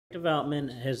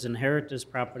Development has inherited this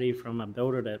property from a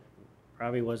builder that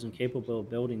probably wasn't capable of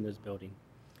building this building,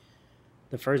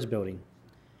 the first building.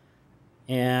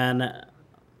 And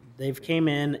they've came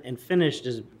in and finished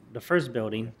the first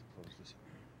building,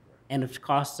 and it's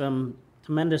cost them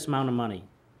tremendous amount of money.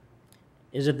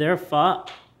 Is it their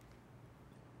fault?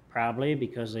 Probably,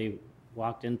 because they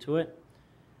walked into it.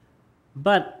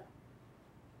 But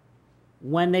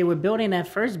when they were building that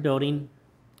first building,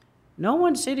 no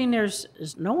one's sitting there,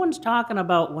 no one's talking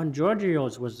about when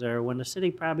Giorgio's was there, when the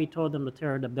city probably told them to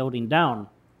tear the building down,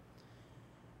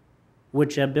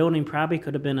 which that building probably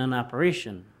could have been in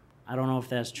operation. I don't know if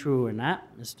that's true or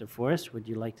not. Mr. Forrest, would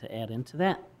you like to add into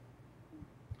that?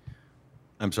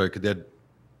 I'm sorry, could that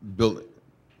build,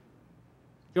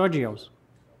 Giorgio's.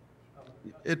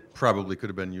 it probably could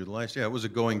have been utilized. Yeah, it was a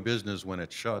going business when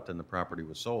it shut and the property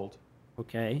was sold.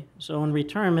 Okay, so in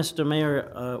return, Mr.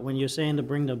 Mayor, when you're saying to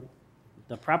bring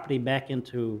the property back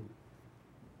into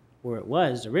where it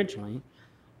was originally,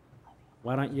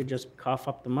 why don't you just cough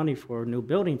up the money for a new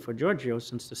building for Giorgio,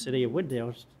 since the city of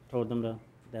Wooddale told them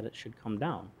that it should come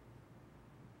down?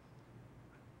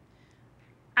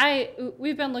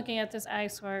 We've been looking at this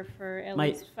eyesore for at My-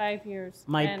 least 5 years.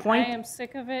 my and point- I am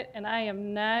sick of it, and I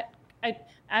am not,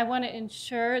 I want to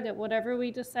ensure that whatever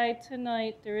we decide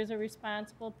tonight, there is a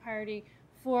responsible party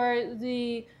for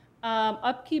the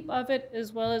upkeep of it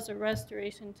as well as the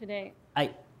restoration today.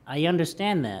 I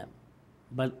understand that,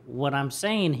 but what I'm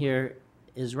saying here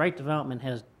is Right Development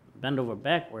has bent over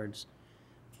backwards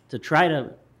to try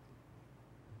to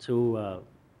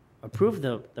approve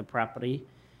the property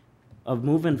of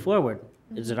moving forward.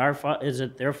 Is it our fault? Is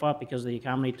it their fault because the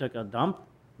economy took a dump?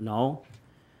 No.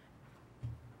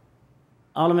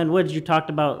 Alderman Woods, you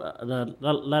talked about the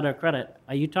letter of credit.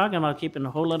 Are you talking about keeping the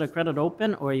whole letter of credit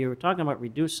open, or you were talking about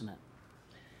reducing it?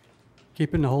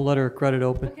 Keeping the whole letter of credit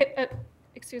open. Okay,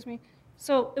 excuse me.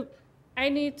 So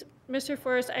Mr.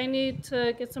 Forrest, I need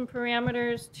to get some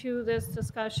parameters to this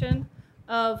discussion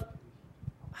of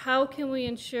how can we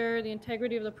ensure the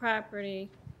integrity of the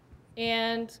property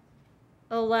and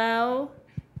allow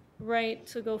Right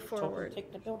to go forward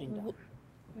Take the building down.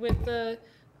 with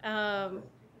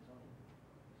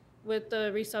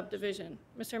the re-subdivision.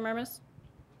 Mr. Murmas?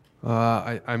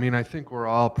 I mean, I think we're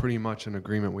all pretty much in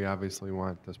agreement. We obviously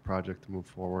want this project to move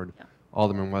forward. Yeah.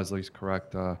 Alderman Wesley's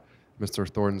correct. Mr.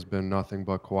 Thornton's been nothing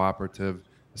but cooperative,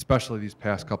 especially these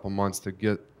past couple months to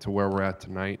get to where we're at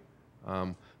tonight.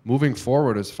 Moving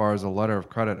forward, as far as a letter of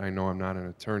credit, I know I'm not an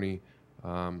attorney.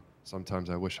 Sometimes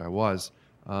I wish I was.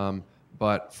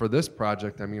 But for this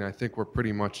project, I mean, I think we're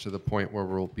pretty much to the point where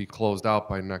we'll be closed out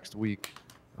by next week.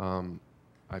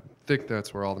 I think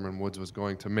that's where Alderman Woods was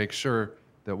going, to make sure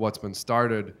that what's been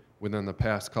started within the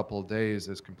past couple of days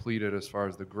is completed as far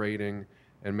as the grading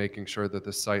and making sure that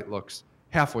the site looks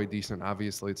halfway decent.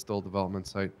 Obviously, it's still a development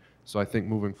site. So I think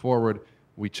moving forward,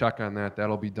 we check on that.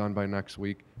 That'll be done by next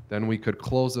week. Then we could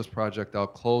close this project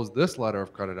out, close this letter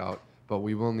of credit out, but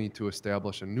we will need to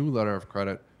establish a new letter of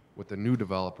credit with the new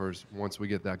developers once we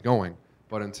get that going.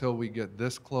 But until we get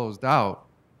this closed out,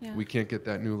 Yeah. we can't get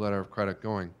that new letter of credit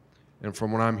going. And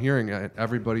from what I'm hearing,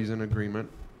 everybody's in agreement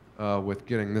with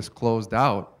getting this closed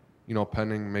out,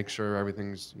 pending, make sure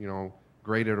everything's,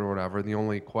 graded or whatever. The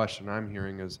only question I'm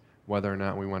hearing is whether or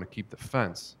not we want to keep the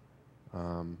fence.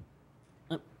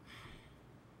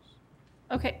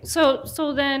 Okay,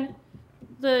 so then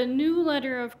the new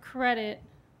letter of credit,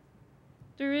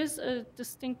 there is a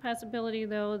distinct possibility,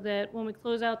 though, that when we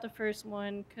close out the first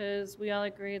one, because we all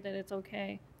agree that it's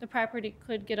okay, the property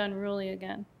could get unruly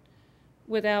again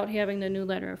without having the new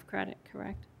letter of credit,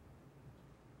 correct?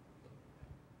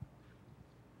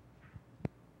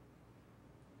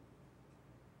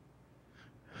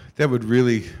 That would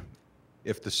really,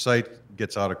 if the site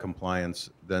gets out of compliance,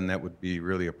 then that would be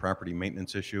really a property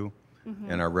maintenance issue.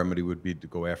 And our remedy would be to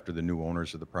go after the new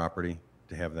owners of the property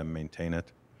to have them maintain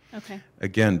it. Okay,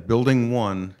 Again, building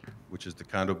one, which is the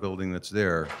condo building that's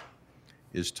there,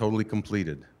 is totally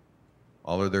completed.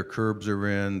 All of their curbs are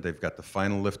in, they've got the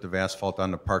final lift of asphalt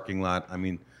on the parking lot. I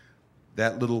mean,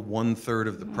 that little 1/3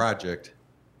 of the project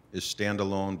is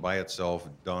standalone by itself,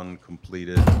 done,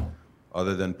 completed,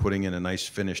 other than putting in a nice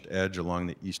finished edge along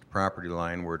the east property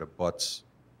line where it abuts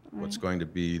what's going to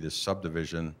be the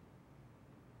subdivision.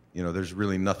 There's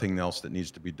really nothing else that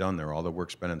needs to be done there. All the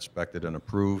work's been inspected and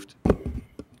approved.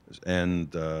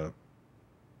 And,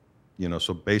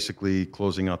 so basically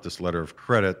closing out this letter of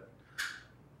credit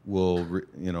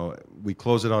we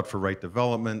close it out for Right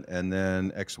Development, and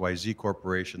then XYZ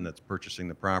Corporation that's purchasing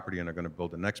the property and are going to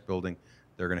build the next building,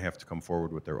 they're going to have to come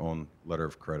forward with their own letter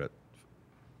of credit.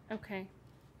 okay.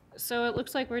 so it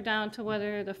looks like we're down to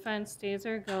whether the fence stays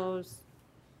or goes,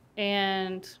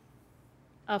 and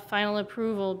a final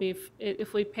approval,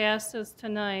 if we pass this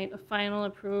tonight, a final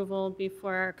approval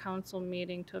before our council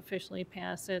meeting to officially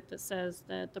pass it that says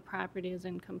that the property is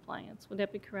in compliance. Would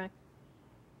that be correct?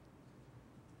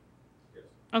 Yes.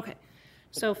 Okay,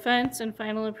 so fence and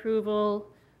final approval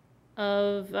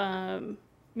of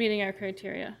meeting our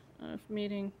criteria,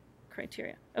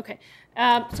 Okay, so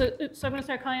I'm gonna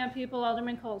start calling on people.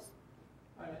 Alderman Coles.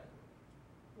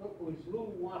 Look, we blew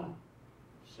one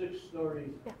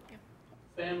 6-story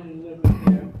family living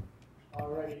there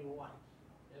already once.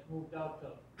 It moved out to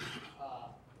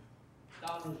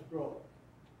Downers Grove.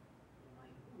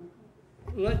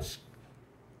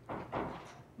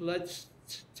 Let's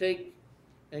take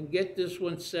and get this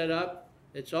one set up.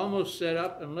 It's almost set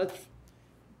up, and let's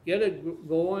get it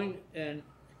going. And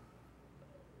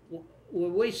we're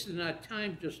wasting our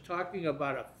time just talking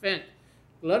about a fence.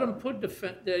 Let them put the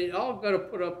fence. They all got to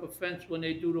put up a fence when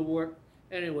they do the work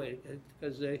anyway,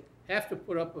 because they have to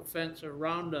put up a fence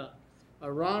around the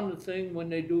thing when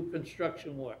they do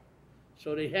construction work.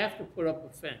 So they have to put up a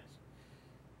fence.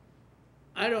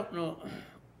 I don't know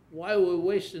why we're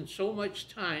wasting so much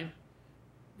time.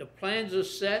 The plans are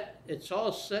set. It's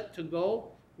all set to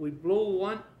go. We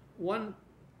blew one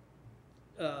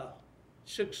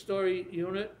 6-story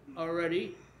unit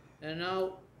already, and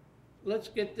now let's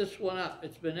get this one up.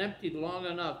 It's been emptied long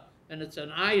enough, and it's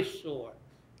an eyesore.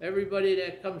 Everybody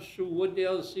that comes through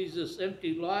Wooddale sees this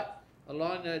empty lot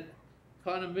along that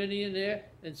condominium there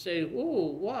and say,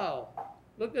 "Ooh, wow,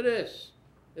 look at this.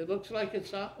 It looks like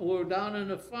we're down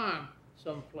in a farm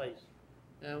someplace,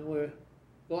 and we're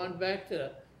going back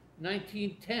to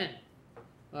 1910.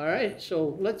 All right,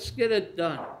 so let's get it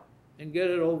done and get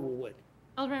it over with."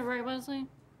 Alderman Roy Wesley.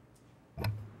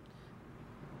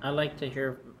 I'd like to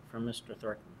hear from Mr.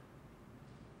 Thornton.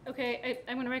 Okay,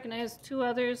 I'm going to recognize 2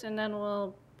 others, and then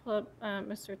we'll pull up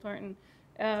Mr. Thornton.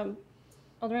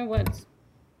 Alderman Woods.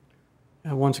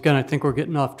 And once again, I think we're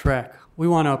getting off track. We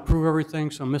want to approve everything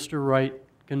so Mr. Wright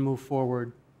can move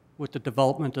forward with the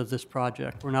development of this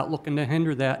project. We're not looking to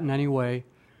hinder that in any way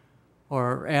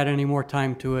or add any more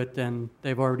time to it than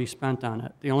they've already spent on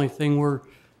it. The only thing we're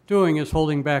doing is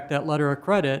holding back that letter of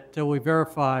credit till we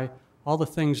verify all the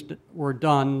things that were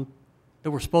done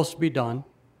that were supposed to be done.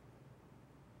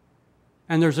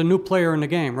 And there's a new player in the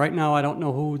game. Right now, I don't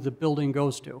know who the building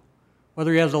goes to.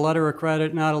 Whether he has a letter of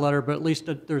credit, not a letter, but at least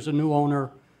there's a new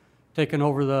owner taking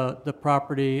over the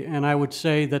property. And I would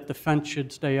say that the fence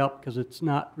should stay up because it's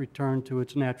not returned to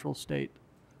its natural state.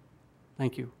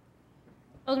 Thank you.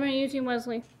 Alderman Eugene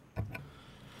Wesley.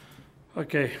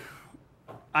 Okay,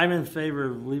 I'm in favor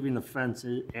of leaving the fence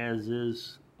as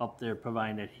is up there,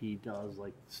 providing that he does,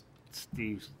 like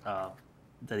Steve's,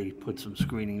 that he puts some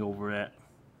screening over it.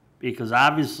 Because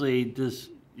obviously this,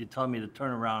 you're telling me the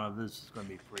turnaround of this is gonna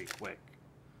be pretty quick.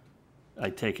 I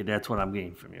take it that's what I'm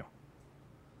getting from you.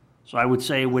 So I would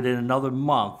say within another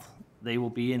month, they will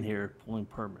be in here pulling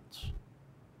permits,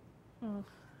 Oh,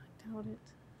 I doubt it.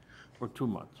 or 2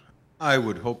 months. I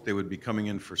would hope they would be coming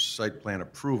in for site plan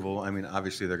approval. I mean,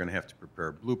 obviously, they're gonna have to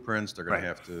prepare blueprints, they're gonna Right.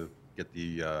 have to get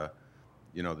the,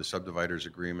 the subdividers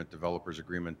agreement, developers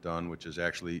agreement done, which is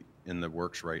actually in the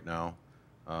works right now.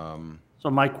 So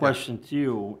my question to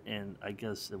you, and I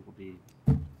guess it will be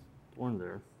born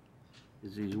there,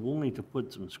 is he's willing to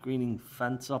put some screening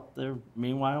fence up there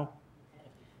meanwhile?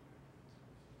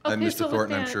 And Okay, Mr. so with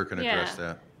Thornton, I'm that- sure, can address yeah.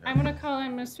 that. I'm going to call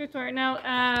in Mr. Thornton. Now,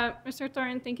 Mr.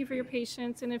 Thornton, thank you for your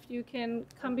patience, and if you can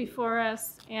come before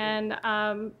us and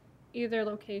either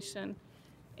location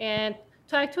and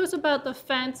talk to us about the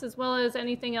fence as well as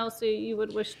anything else that you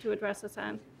would wish to address us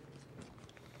on.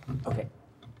 Okay,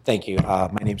 thank you.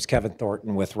 My name is Kevin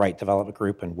Thornton with Wright Development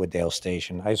Group in Wooddale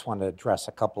Station. I just wanted to address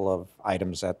a couple of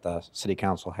items that the City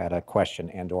Council had a question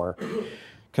and/or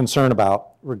concern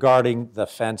about regarding the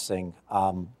fencing.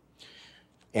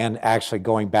 And actually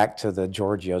going back to the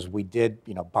Giorgios, we did,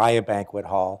 buy a banquet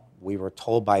hall. We were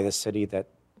told by the city that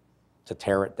to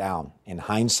tear it down. In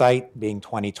hindsight, being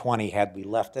 2020, had we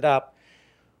left it up,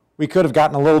 we could have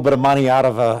gotten a little bit of money out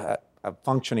of a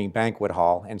functioning banquet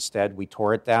hall. Instead, we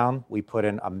tore it down. We put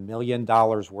in $1 million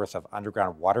worth of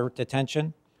underground water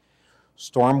detention,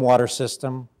 stormwater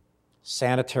system,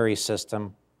 sanitary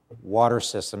system, water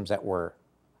systems that were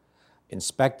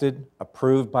inspected,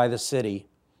 approved by the city,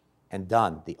 and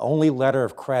done. The only letter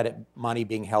of credit money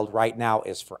being held right now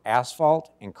is for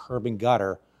asphalt and curb and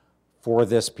gutter for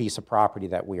this piece of property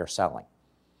that we are selling.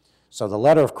 So the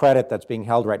letter of credit that's being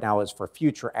held right now is for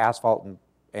future asphalt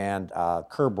and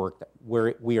curb work that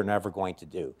we are never going to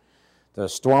do. The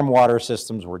stormwater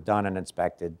systems were done and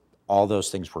inspected. all those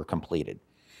things were completed.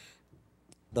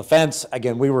 The fence,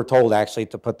 again, we were told actually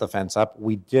to put the fence up.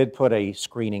 We did put a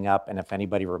screening up, and if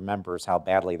anybody remembers how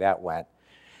badly that went,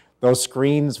 those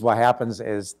screens, what happens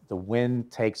is the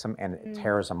wind takes them and it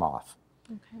tears them off.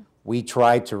 Okay. We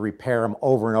tried to repair them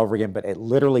over and over again, but it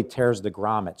literally tears the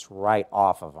grommets right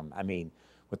off of them. I mean,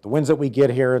 with the winds that we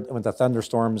get here, with the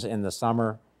thunderstorms in the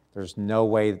summer, there's no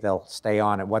way they'll stay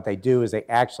on. And what they do is they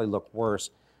actually look worse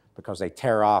because they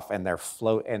tear off and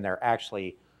they're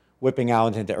actually whipping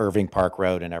out into Irving Park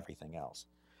Road and everything else.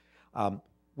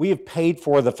 We have paid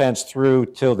for the fence through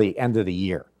till the end of the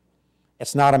year.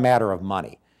 It's not a matter of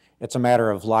money. It's a matter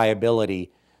of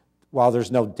liability. While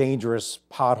there's no dangerous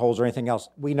potholes or anything else,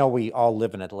 we know we all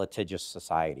live in a litigious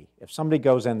society. If somebody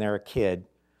goes in there, a kid,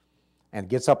 and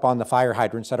gets up on the fire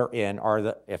hydrants that are in,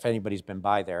 or if anybody's been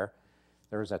by there,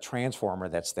 there's a transformer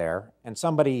that's there, and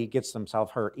somebody gets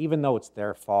themselves hurt, even though it's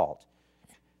their fault.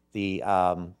 The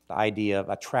idea of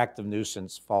attractive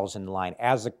nuisance falls in line.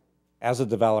 As a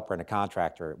developer and a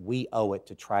contractor, we owe it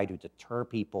to try to deter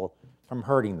people from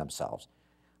hurting themselves.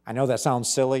 I know that sounds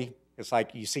silly. It's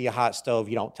like you see a hot stove,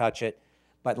 you don't touch it,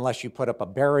 but unless you put up a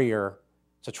barrier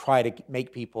to try to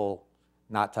make people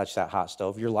not touch that hot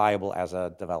stove, you're liable as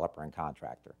a developer and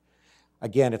contractor.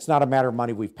 Again, it's not a matter of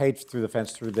money. We've paid through the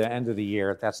fence through the end of the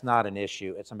year. That's not an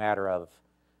issue. It's a matter of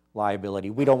liability.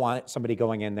 We don't want somebody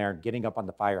going in there, getting up on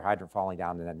the fire hydrant, falling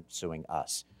down, and then suing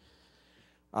us.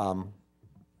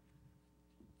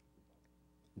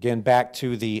 Again, back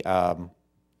to the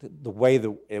way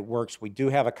that it works, we do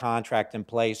have a contract in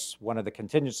place. One of the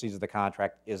contingencies of the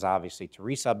contract is obviously to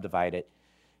re-subdivide it,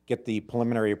 get the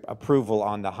preliminary approval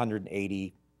on the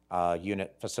 180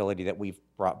 unit facility that we've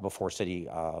brought before city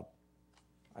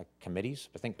committees.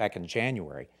 I think back in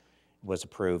January was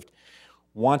approved.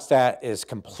 Once that is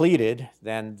completed,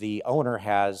 then the owner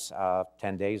has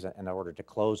 10 days in order to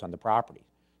close on the property.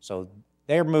 So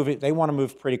they're moving, they want to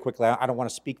move pretty quickly. I don't want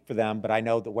to speak for them, but I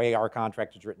know the way our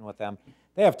contract is written with them,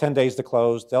 they have 10 days to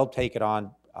close. They'll take it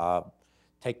on,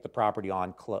 take the property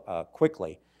on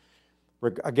quickly.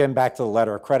 Again, back to the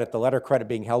letter of credit. The letter of credit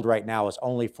being held right now is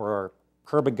only for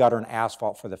curb and gutter and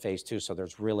asphalt for the phase 2, so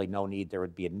there's really no need. There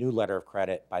would be a new letter of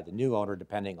credit by the new owner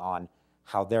depending on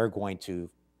how they're going to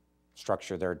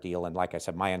structure their deal. And like I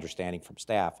said, my understanding from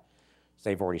staff is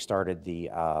they've already started the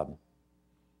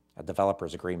a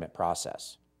developer's agreement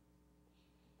process.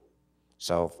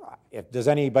 So if does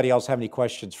anybody else have any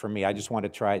questions for me? I just want to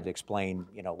try to explain,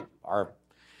 our,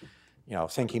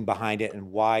 thinking behind it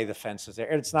and why the fence is there.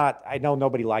 It's not, I know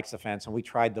nobody likes the fence, and we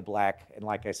tried the black, and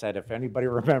like I said, if anybody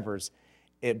remembers,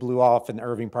 it blew off in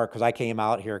Irving Park because I came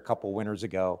out here a couple winters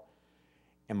ago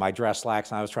in my dress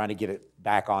slacks, and I was trying to get it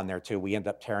back on there too. We ended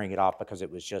up tearing it off because it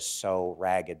was just so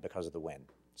ragged because of the wind.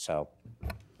 So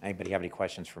anybody have any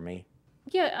questions for me?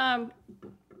 Yeah,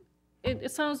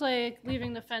 it sounds like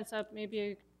leaving the fence up may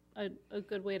be a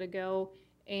good way to go.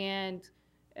 And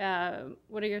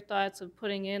what are your thoughts of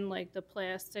putting in like the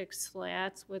plastic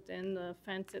slats within the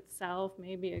fence itself,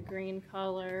 maybe a green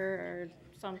color or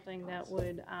something that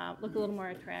would look a little more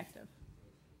attractive?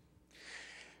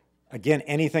 Again,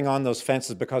 anything on those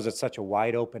fences, because it's such a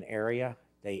wide open area,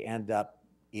 they end up,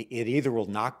 it either will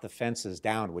knock the fences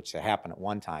down, which happened at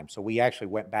one time. So we actually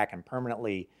went back and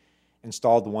permanently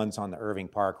installed the ones on the Irving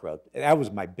Park Road. That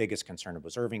was my biggest concern. It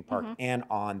was Irving Park and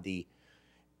on the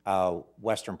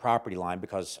western property line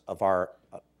because of our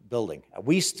building.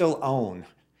 We still own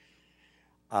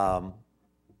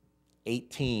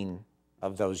 18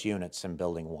 of those units in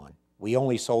Building 1. We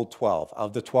only sold 12.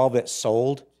 Of the 12 that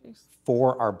sold,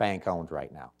 4 are bank owned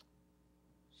right now.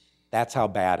 That's how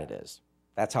bad it is.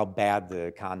 That's how bad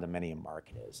the condominium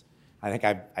market is. I think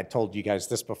I told you guys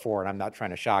this before, and I'm not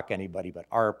trying to shock anybody, but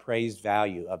our appraised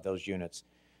value of those units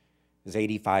is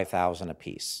 $85,000 a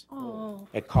piece. Oh.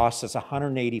 It costs us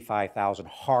 $185,000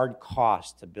 hard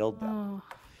cost to build them. Oh.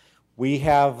 We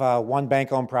have one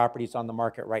bank-owned properties on the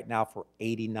market right now for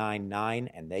 $89,900,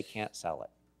 and they can't sell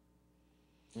it.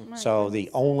 My So goodness.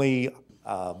 the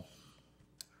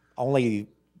only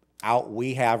out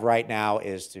we have right now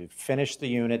is to finish the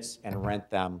units and rent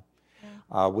them.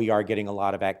 We are getting a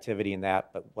lot of activity in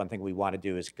that, but one thing we want to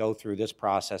do is go through this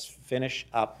process, finish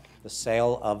up the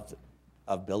sale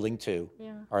of Building 2,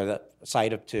 or the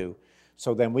site of 2,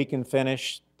 so then we can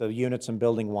finish the units in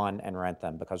Building 1 and rent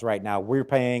them. Because right now we're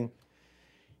paying,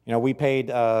 we paid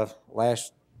a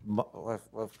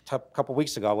couple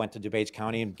weeks ago, I went to DuPage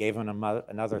County and gave them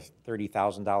another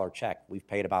 $30,000 check. We've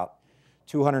paid about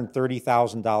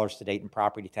 $230,000 to date in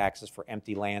property taxes for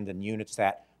empty land and units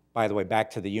that, by the way, back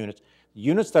to the units. The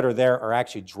units that are there are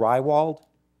actually drywalled,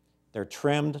 they're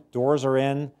trimmed, doors are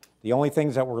in, The only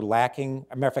things that were lacking,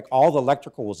 a matter of fact, all the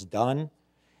electrical was done.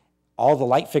 All the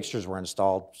light fixtures were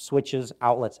installed, switches,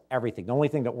 outlets, everything. The only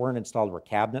thing that weren't installed were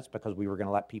cabinets because we were going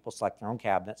to let people select their own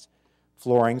cabinets,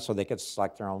 flooring so they could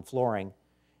select their own flooring,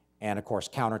 and of course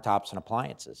countertops and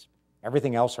appliances.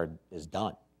 Everything else is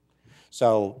done.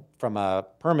 So from a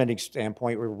permitting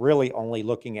standpoint, we're really only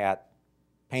looking at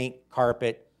paint,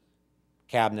 carpet,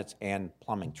 cabinets, and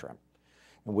plumbing trim.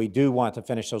 And we do want to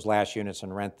finish those last units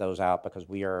and rent those out because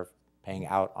we are paying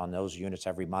out on those units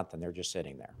every month and they're just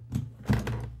sitting there.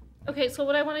 Okay, so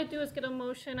what I want to do is get a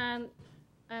motion on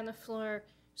the floor.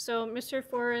 So, Mr.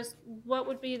 Forrest, what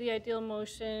would be the ideal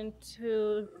motion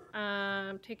to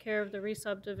take care of the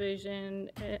re-subdivision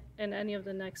and any of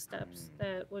the next steps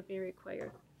that would be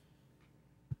required?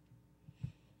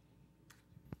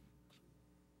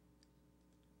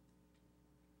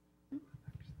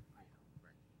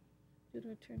 Due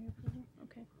to attorney approval?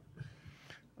 Okay.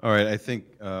 All right, I think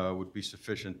would be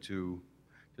sufficient to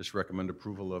just recommend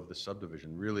approval of the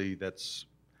subdivision. Really, that's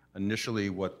initially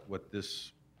what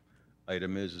this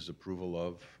item is approval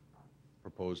of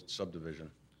proposed subdivision,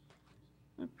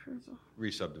 Approval.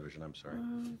 re-subdivision, I'm sorry.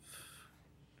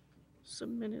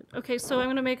 Submitted. Okay, so I'm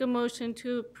going to make a motion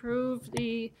to approve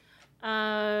the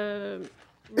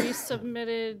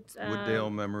resubmitted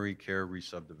Wooddale Memory Care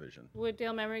re-subdivision.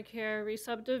 Wooddale Memory Care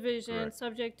re-subdivision, Correct.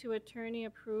 subject to attorney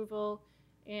approval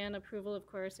and approval, of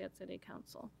course, at City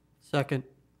Council. Second.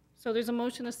 So there's a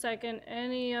motion, a second.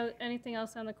 Anything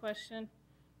else on the question?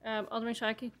 Alderman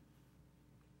Shockey?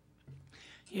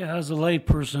 Yeah, as a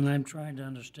layperson, I'm trying to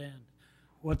understand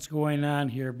what's going on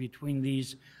here between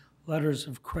these letters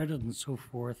of credit and so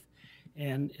forth.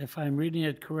 And if I'm reading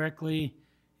it correctly,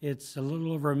 it's a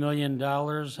little over $1 million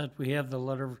that we have the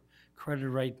letter of credit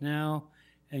right now,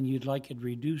 and you'd like it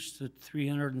reduced to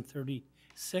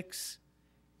 336.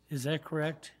 Is that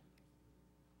correct?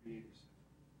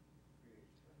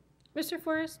 Mr.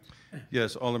 Forrest?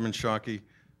 Yes, Alderman Shockey.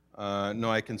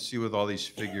 No, I can see with all these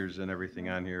figures and everything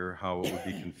on here how it would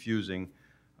be confusing.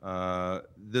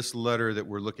 This letter that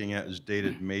we're looking at is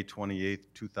dated May 28th,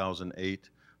 2008,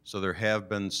 so there have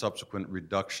been subsequent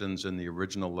reductions in the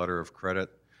original letter of credit.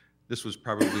 This was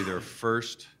probably their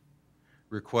first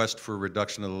request for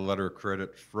reduction of the letter of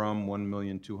credit from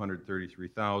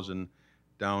 $1,233,000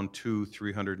 down to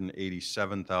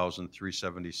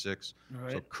 $387,376.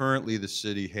 Right. So currently, the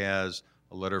city has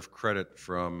a letter of credit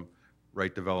from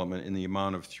Wright Development in the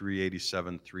amount of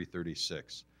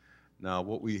 $387,336.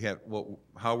 Now,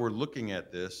 how we're looking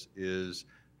at this is,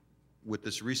 with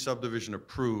this re-subdivision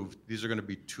approved, these are going to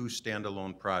be two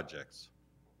standalone projects.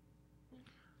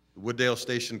 The Wooddale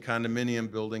Station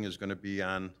condominium building is going to be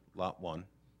on Lot 1.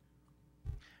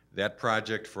 That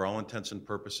project, for all intents and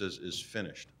purposes, is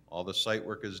finished. All the site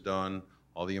work is done,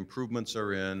 all the improvements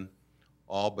are in,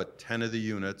 all but 10 of the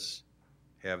units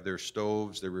have their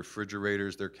stoves, their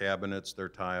refrigerators, their cabinets, their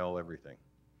tile, everything.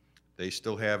 They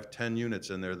still have 10 units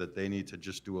in there that they need to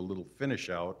just do a little finish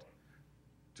out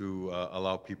to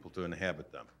allow people to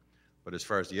inhabit them. But as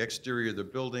far as the exterior of the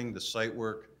building, the site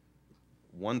work,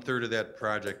 1/3 of that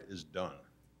project is done.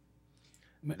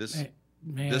 This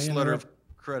letter of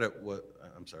credit,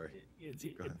 I'm sorry.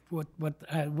 Go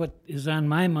ahead. What is on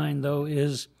my mind, though,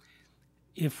 is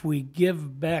if we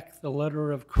give back the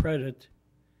letter of credit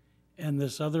and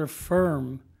this other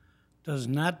firm does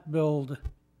not build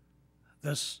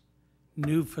this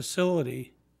new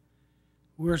facility,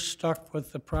 we're stuck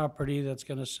with the property that's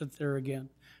going to sit there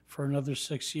again for another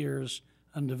 6 years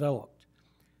undeveloped.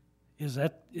 Is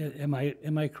that, am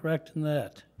I correct in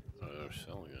that?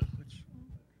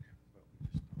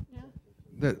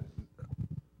 That,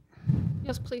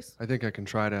 Yes, please. I think I can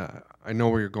try to, I know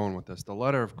where you're going with this. The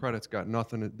letter of credit's got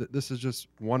nothing, this is just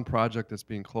one project that's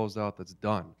being closed out that's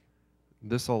done.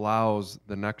 This allows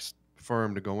the next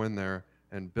firm to go in there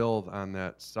and build on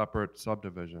that separate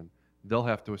subdivision. They'll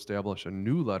have to establish a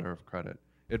new letter of credit.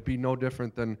 It'd be no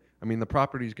different than, I mean, the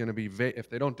property's gonna be, if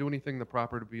they don't do anything, the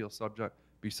property will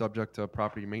be subject to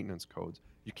property maintenance codes.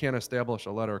 You can't establish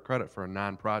a letter of credit for a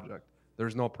non-project.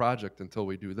 There's no project until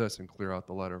we do this and clear out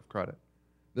the letter of credit.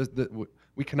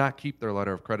 We cannot keep their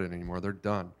letter of credit anymore. They're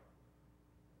done.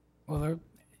 Well,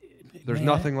 There's may I-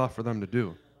 nothing left for them to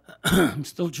do. I'm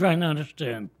still trying to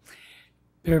understand.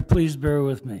 Please bear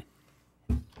with me.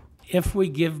 If we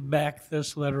give back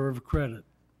this letter of credit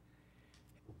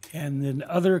and the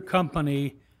other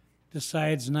company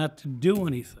decides not to do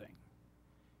anything,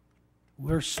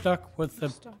 we're stuck with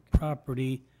the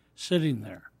property sitting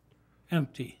there,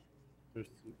 empty.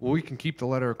 Well, we can keep the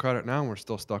letter of credit now, and we're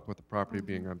still stuck with the property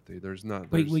being empty. There's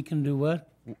not. We can do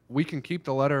what? We can keep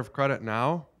the letter of credit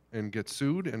now, and get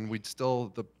sued, and we'd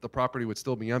still, the property would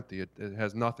still be empty. It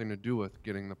has nothing to do with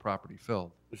getting the property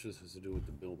filled. Which this has to do with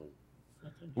the building.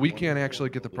 We can't actually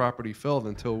get the property filled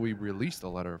until we release the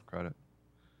letter of credit.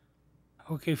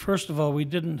 Okay, first of all, we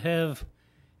didn't have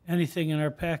anything in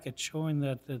our packet showing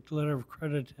that the letter of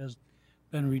credit has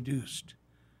been reduced.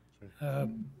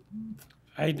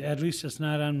 At least it's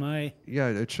not on my, Yeah,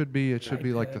 it should be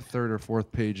like the iPad. third or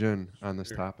fourth page in on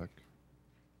this topic.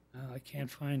 I can't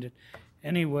find it.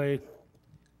 Anyway,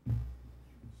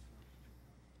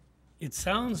 it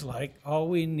sounds like all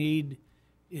we need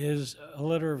is a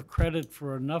letter of credit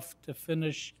for enough to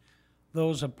finish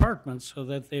those apartments so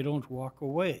that they don't walk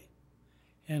away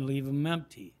and leave them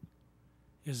empty.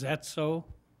 Is that so?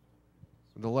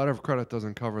 The letter of credit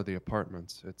doesn't cover the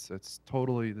apartments. It's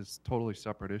totally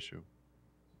separate issue.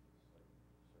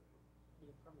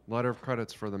 Letter of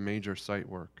credit's for the major site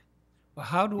work, Well,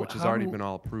 how do, which has how already do- been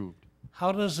all approved.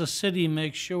 How does the city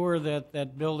make sure that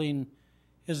that building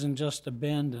isn't just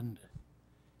abandoned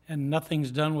and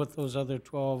nothing's done with those other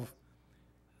 12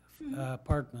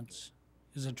 apartments?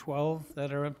 Is it 12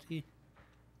 that are empty?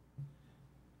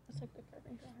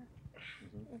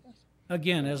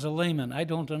 Again, as a layman, I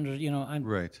don't I'm,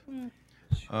 Right.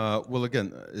 Well,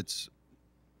 again, it's,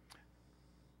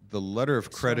 the letter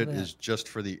of credit that- is just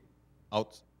for the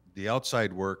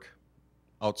outside work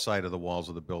outside of the walls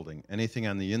of the building. Anything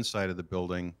on the inside of the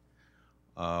building,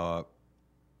 those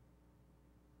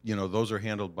are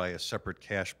handled by a separate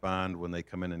cash bond when they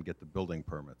come in and get the building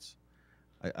permits.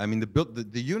 I mean,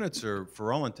 the units are,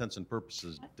 for all intents and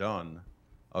purposes, done,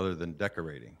 other than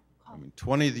decorating. I mean,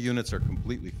 20 of the units are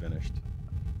completely finished.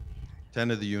 10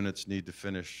 of the units need to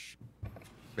finish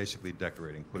basically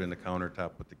decorating, put in the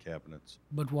countertop, put the cabinets.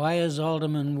 but why is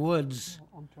Alderman Woods,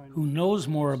 who knows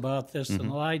more about this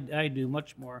than I do,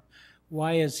 much more,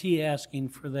 why is he asking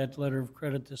for that letter of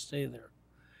credit to stay there?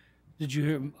 Did you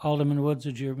hear, Alderman Woods,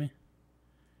 did you hear me?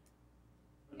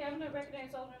 Okay, I'm gonna recognize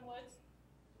Alderman Woods,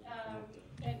 and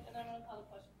I'm gonna call the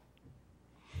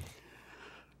question.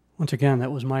 Once again,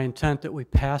 that was my intent, that we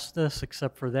pass this,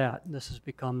 except for that. This has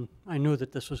become, I knew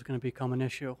that this was going to become an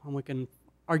issue, and we can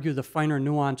argue the finer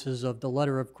nuances of the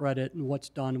letter of credit and what's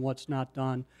done, what's not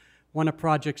done, when a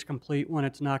project's complete, when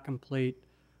it's not complete.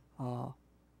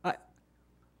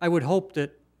 I would hope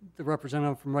that the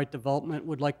representative from Right Development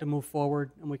would like to move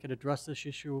forward, and we could address this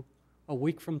issue a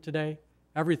week from today.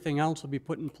 Everything else will be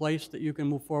put in place that you can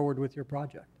move forward with your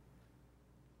project.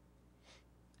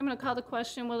 I'm gonna call the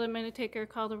question. Will the minute taker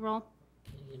call the roll?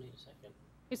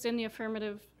 It's in the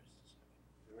affirmative.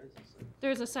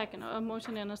 There's a second, a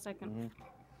motion and a second.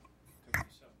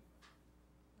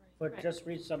 But just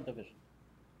read subdivision.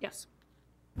 Yes.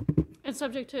 And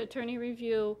subject to attorney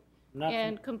review Nothing,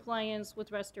 and compliance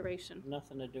with restoration.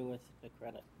 nothing to do with the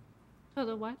credit, So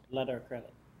the what? letter of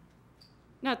credit.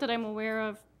 Not that I'm aware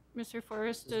of, Mr.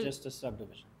 Forrest. It's just a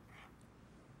subdivision.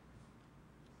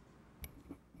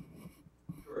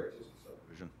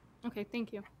 Vision. Okay,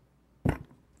 thank you.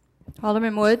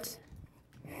 Alderman Woods,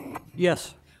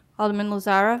 Yes. Alderman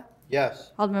Lazara,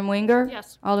 Yes. Alderman Winger.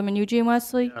 Yes. Alderman Eugene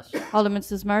Wesley. Yes. Alderman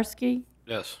Sizmarsky,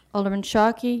 Yes. Alderman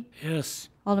Shockey, Yes.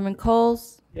 Alderman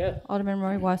Coles, Yes, Alderman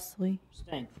Roy Wesley.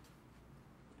 Abstain.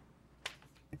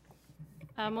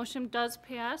 Motion does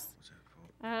pass.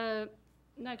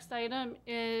 Next item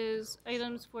is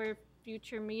items for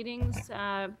future meetings.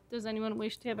 Does anyone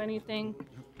wish to have anything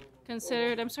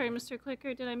considered? I'm sorry, Mr.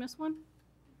 Clicker, did I miss one?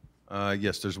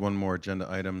 Yes, there's one more agenda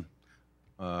item.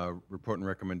 Report and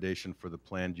recommendation for the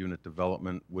planned unit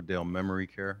development, Wooddale Memory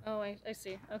Care. Oh, I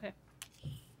see, okay.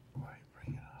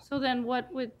 So then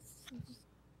what would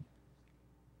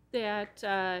that,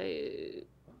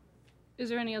 is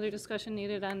there any other discussion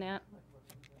needed on that?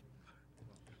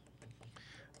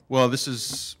 Well, this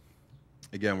is,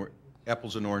 again, we're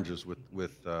apples and oranges with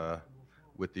the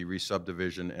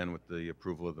re-subdivision and with the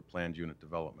approval of the planned unit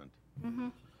development.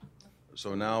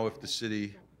 So now if the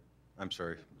city, I'm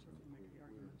sorry,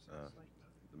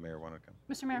 the mayor want to come?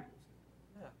 Mr. Mayor?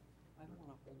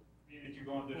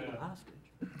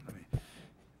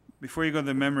 Before you go to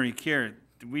the memory care,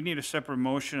 do we need a separate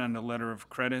motion on the letter of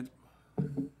credit?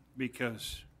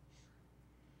 Because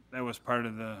that was part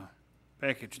of the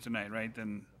package tonight, right?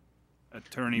 Then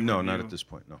attorney review? No, not at this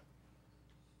point, no.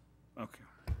 Okay.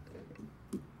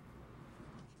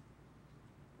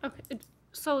 Okay,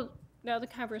 so now the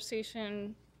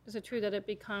conversation, is it true that it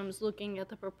becomes looking at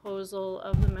the proposal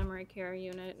of the memory care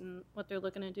unit and what they're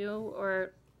looking to do,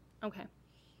 or, okay.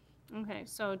 Okay,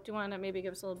 so do you want to maybe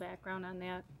give us a little background on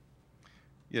that?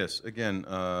 Yes, again,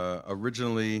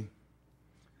 originally,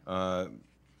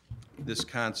 This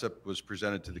concept was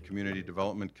presented to the Community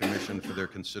Development Commission for their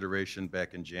consideration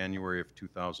back in January of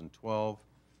 2012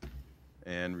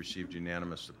 and received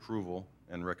unanimous approval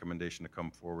and recommendation to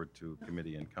come forward to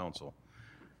committee and council.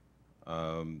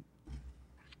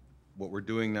 What we're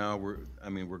doing now, we're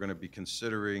going to be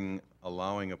considering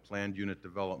allowing a planned unit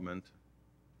development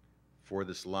for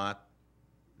this lot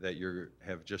that you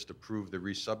have just approved the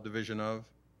re-subdivision of.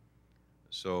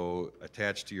 So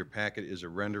attached to your packet is a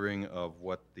rendering of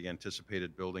what the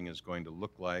anticipated building is going to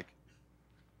look like.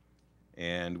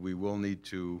 And we will need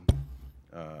to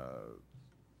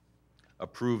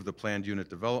approve the planned unit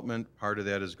development. Part of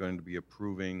that is going to be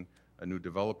approving a new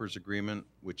developer's agreement,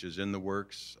 which is in the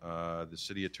works. The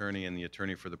city attorney and the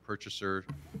attorney for the purchaser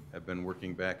have been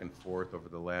working back and forth over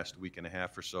the last week and a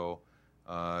half or so.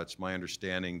 It's my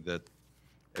understanding that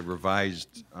a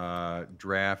revised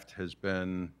draft has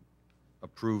been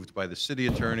approved by the city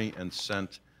attorney and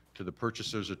sent to the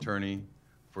purchaser's attorney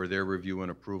for their review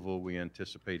and approval. We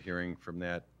anticipate hearing from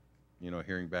that,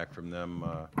 hearing back from them.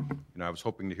 I was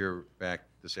hoping to hear back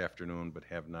this afternoon, but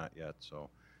have not yet.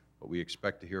 But we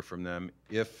expect to hear from them.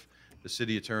 If the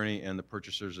city attorney and the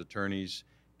purchaser's attorneys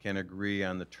can agree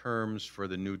on the terms for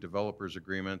the new developer's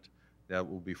agreement, that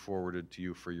will be forwarded to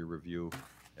you for your review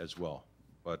as well.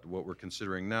 But what we're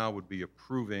considering now would be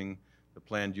approving the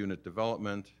planned unit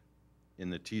development in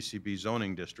the TCB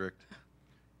zoning district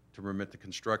to permit the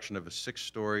construction of a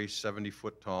 6-story,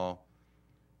 70-foot tall,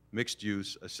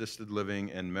 mixed-use, assisted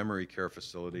living and memory care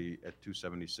facility at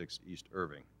 276 East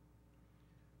Irving.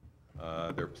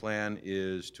 Their plan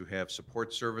is to have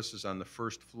support services on the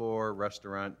first floor,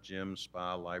 restaurant, gym,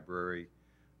 spa, library,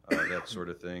 that sort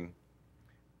of thing.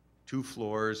 2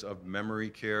 floors of memory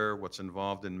care. What's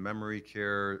involved in memory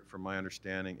care, from my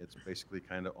understanding, it's basically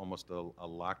kind of almost a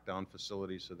lockdown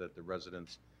facility so that the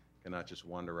residents cannot just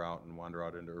wander out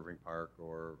into Irving Park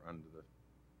or onto the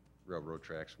railroad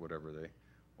tracks, whatever they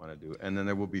want to do. And then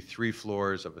there will be 3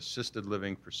 floors of assisted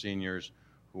living for seniors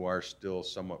who are still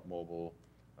somewhat mobile,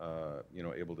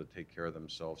 able to take care of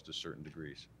themselves to certain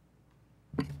degrees.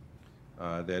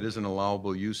 That is an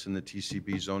allowable use in the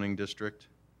TCB zoning district.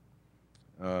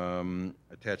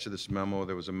 Attached to this memo,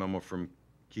 there was a memo from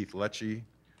Keith Lecce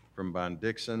from Bond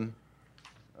Dixon.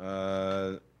 He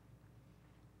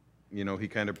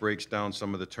kind of breaks down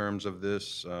some of the terms of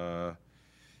this.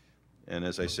 And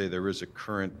as I say, there is a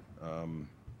current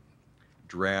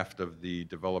draft of the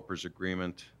developer's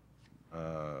agreement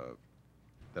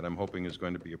that I'm hoping is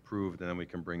going to be approved, and then we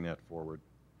can bring that forward.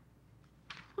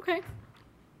 Okay.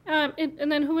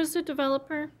 And then who is the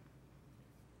developer?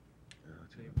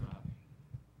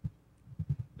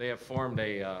 They have formed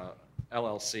a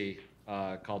LLC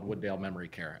called Wooddale Memory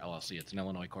Care LLC. It's an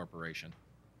Illinois corporation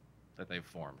that they've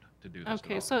formed to do this.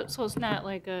 Okay, so it's not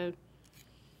like a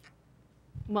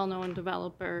well-known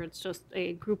developer. It's just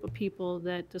a group of people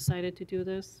that decided to do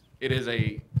this. It is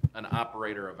an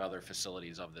operator of other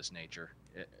facilities of this nature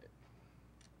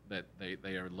that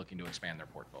they are looking to expand their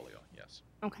portfolio. Yes.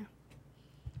 Okay.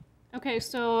 Okay,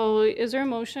 so is there a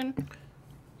motion?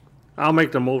 I'll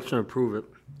make the motion to approve it.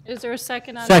 Is there a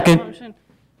second on Second. that motion?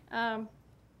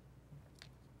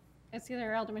 It's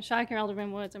either Alderman Shockey or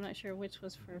Alderman Woods. I'm not sure which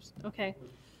was first. Okay.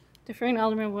 Deferring to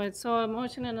Alderman Woods. So a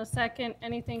motion and a second.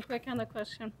 Anything quick on the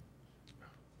question?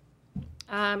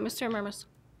 Mr. Murmas.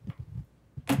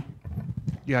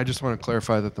 Yeah, I just want to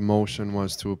clarify that the motion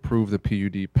was to approve the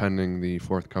PUD pending the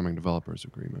forthcoming developers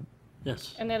agreement.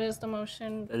 Yes. And that is the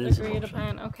motion That is the agreed motion.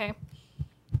 upon. Okay.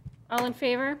 All in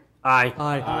favor? Aye.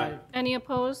 Aye. Any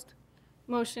opposed?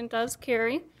 Motion does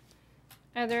carry.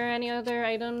 Are there any other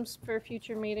items for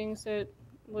future meetings that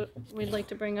we'd like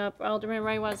to bring up? Alderman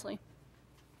Roy Wesley.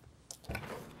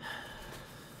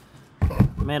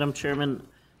 Madam Chairman,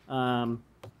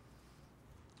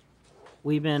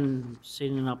 we've been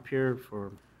sitting up here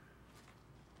for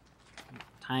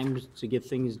time to get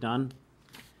things done.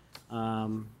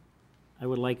 I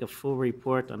would like a full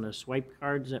report on the swipe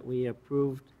cards that we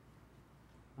approved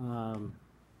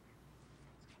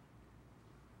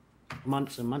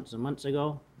months and months and months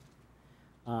ago.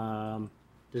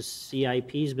 The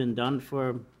CIP's been done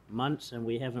for months and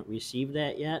we haven't received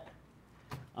that yet.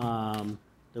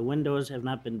 The windows have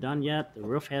not been done yet, the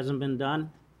roof hasn't been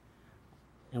done,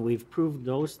 and we've proved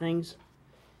those things.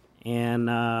 And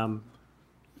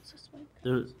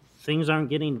the things aren't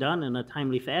getting done in a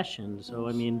timely fashion, so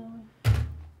I mean,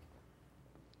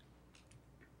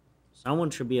 someone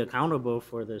should be accountable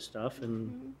for this stuff,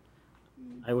 and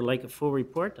I would like a full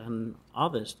report on all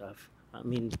this stuff. I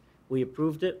mean, we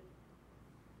approved it,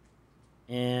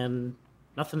 and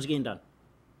nothing's getting done.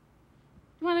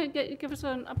 You want to give us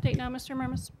an update now, Mr.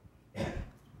 Murmas?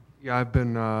 Yeah, I've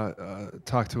been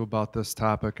talked to about this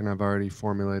topic, and I've already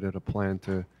formulated a plan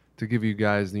to give you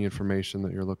guys the information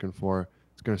that you're looking for.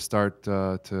 It's going to start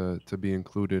to be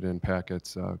included in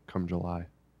packets come July,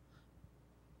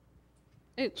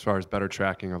 as far as better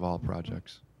tracking of all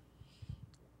projects.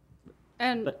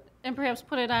 And perhaps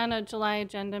put it on a July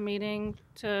agenda meeting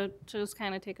to just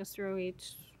kind of take us through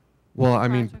each. Well, I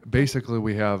mean, project. basically,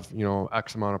 we have, you know,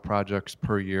 X amount of projects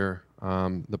per year.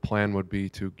 The plan would be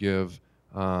to give,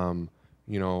 you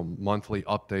know, monthly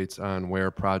updates on where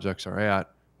projects are at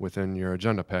within your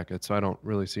agenda packet. So I don't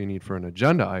really see a need for an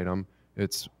agenda item.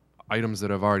 It's items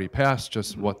that have already passed,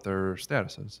 just what their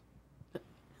status is.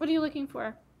 What are you looking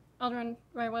for, Alderman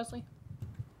Roy Wesley?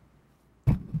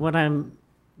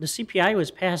 The CPI was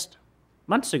passed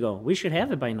months ago. We should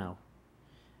have it by now.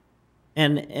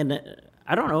 And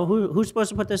I don't know who's supposed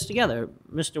to put this together.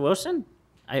 Mr. Wilson?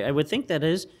 I would think that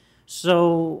is.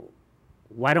 So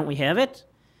why don't we have it?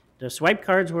 The swipe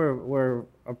cards were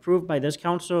approved by this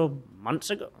council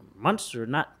months or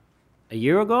not, a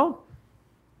year ago?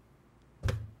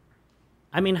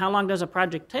 I mean, how long does a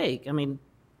project take? I mean,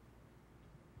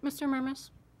 Mr. Murmas?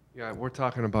 Yeah, we're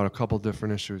talking about a couple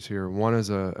different issues here. One is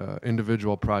a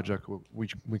individual project. We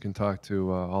can talk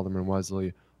to Alderman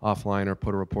Wesley offline or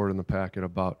put a report in the packet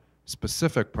about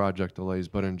specific project delays.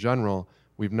 But in general,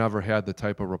 we've never had the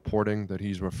type of reporting that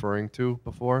he's referring to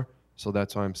before. So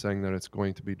that's why I'm saying that it's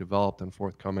going to be developed and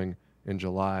forthcoming in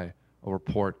July, a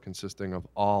report consisting of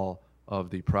all of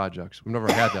the projects. We've never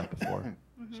had that before.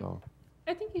 So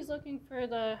I think he's looking for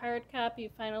the hard copy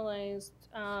finalized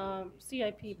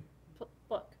CIP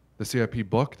book. the CIP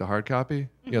book, the hard copy,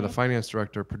 yeah, the finance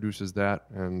director produces that,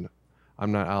 and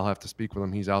I'll have to speak with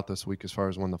him. He's out this week as far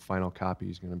as when the final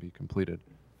copy is going to be completed.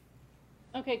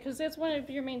 Okay, because that's one of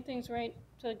your main things, right?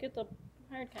 To get the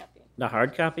hard copy. the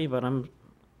hard copy, but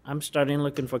I'm starting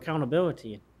looking for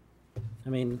accountability. I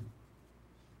mean,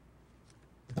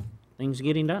 things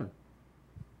getting done.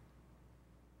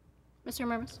 Mr.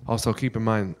 Murmas? Also, keep in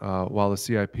mind, while the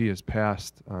CIP is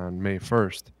passed on May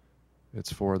 1st,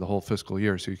 it's for the whole fiscal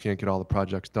year, so you can't get all the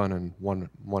projects done in one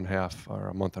half or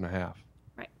a month and a half.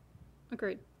 Right.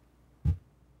 Agreed.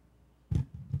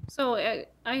 So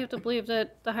I have to believe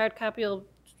that the hard copy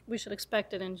we should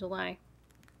expect it in July.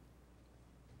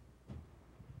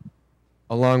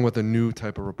 Along with a new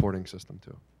type of reporting system,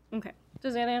 too. Okay.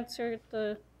 Does that answer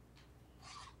the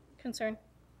concern?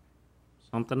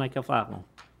 Something I can follow.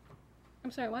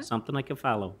 I'm sorry, what? Something I can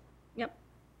follow. Yep.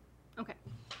 Okay.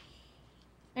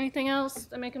 Anything else?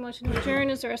 I make a motion to adjourn.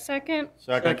 Is there a second?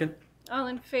 Second. All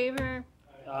in favor?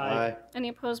 Aye. Any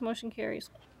opposed? Motion carries.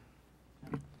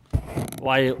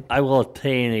 Well, I will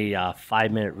obtain a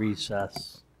 5-minute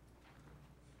recess.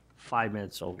 5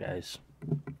 minutes, old guys.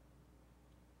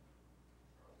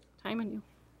 Timing you.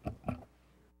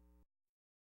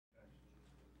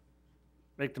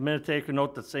 Make the minute taker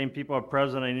note that same people are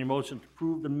present. I need a motion to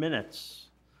approve the minutes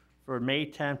for May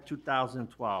 10th,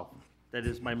 2012. That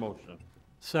is my motion.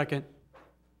 Second.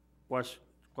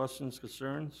 Questions,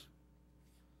 concerns?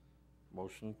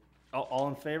 Motion. All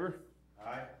in favor?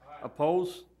 Aye.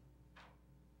 Opposed?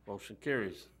 Motion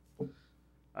carries.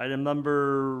 Item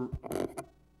number,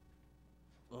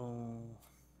 I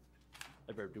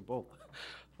better do both.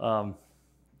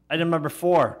 Item number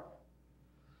 4,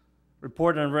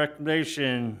 report on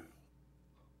recommendation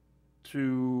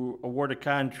to award a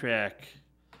contract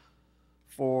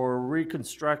for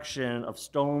reconstruction of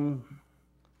Stone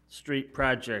Street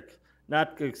project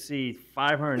not to exceed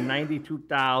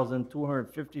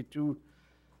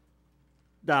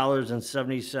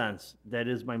 $592,252.70. That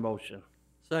is my motion.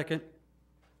 Second.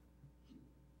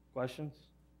 Questions?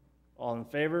 All in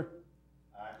favor?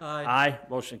 Aye. Aye.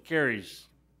 Motion carries.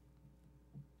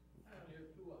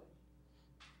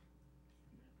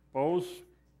 Opposed?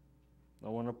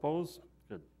 No one opposed?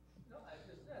 Good. No, I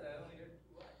just said I only heard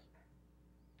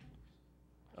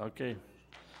 2 ayes. Okay.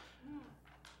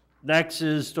 Next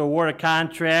is to award a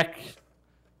contract.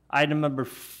 Item number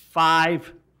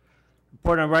 5,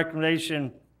 report on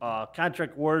recommendation,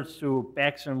 contract awards to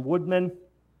Baxter and Woodman,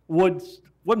 not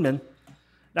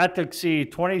to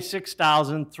exceed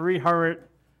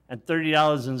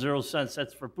 $26,330.00.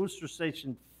 That's for Booster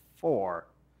Station 4.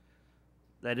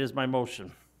 That is my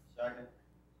motion. Second.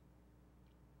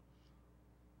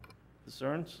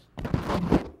 Concerns?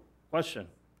 Question?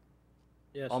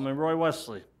 Yes. Alderman Roy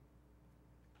Wesley.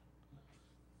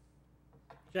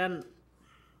 John,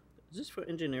 is this for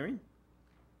engineering?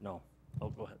 No. Oh,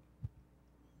 go ahead.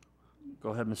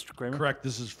 Go ahead, Mr. Kramer. Correct.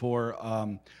 This is for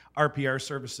RPR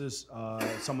services,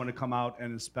 someone to come out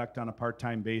and inspect on a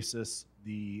part-time basis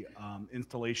the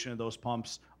installation of those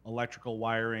pumps, electrical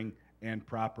wiring, and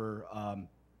proper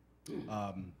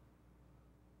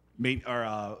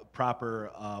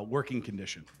proper working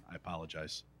condition. I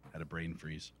apologize. Had a brain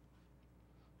freeze.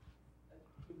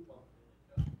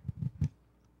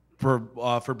 For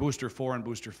Booster 4 and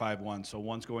Booster 5-1. So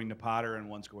one's going to Potter and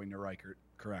one's going to Reichert.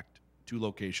 Correct. 2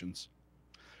 locations.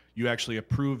 You actually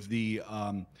approved the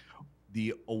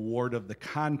award of the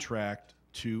contract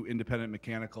to Independent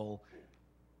Mechanical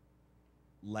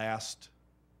last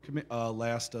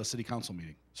city council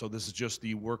meeting. So this is just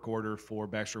the work order for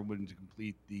Baxter Wood to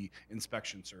complete the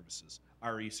inspection services,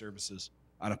 RE services,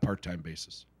 on a part-time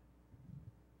basis.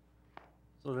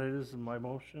 So that is my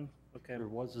motion. Okay. There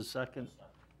was a second.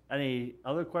 Any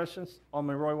other questions?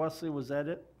 Alderman Roy Wesley, was that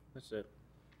it? That's it.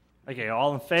 Okay,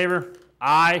 all in favor?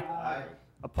 Aye. Aye.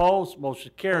 Opposed?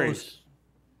 Motion carries.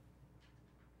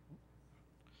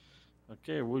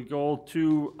 Okay, we go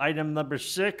to item number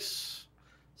 6.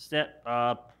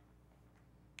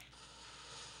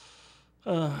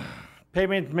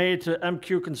 Payment made to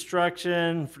MQ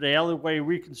Construction for the alleyway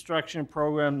reconstruction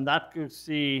program not to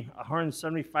exceed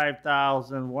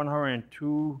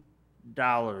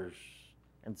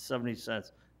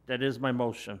 $175,102.70. That is my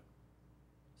motion.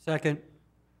 Second.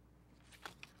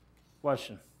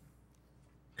 Question.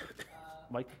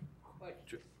 Mike? Mike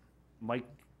John,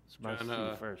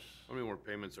 Smarsky first. how many more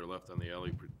payments are left on the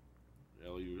alley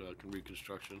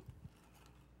reconstruction?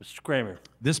 Mr. Kramer.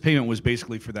 This payment was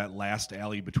basically for that last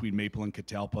alley between Maple and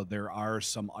Catalpa. There are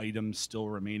some items still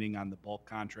remaining on the bulk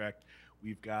contract.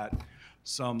 We've got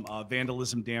some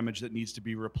vandalism damage that needs to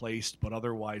be replaced, but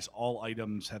otherwise all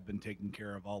items have been taken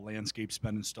care of. All landscape's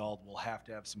been installed. We'll have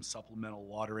to have some supplemental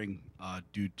watering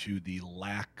due to the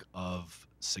lack of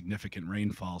significant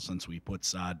rainfall since we put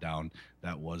sod down.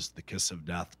 That was the kiss of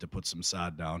death, to put some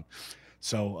sod down.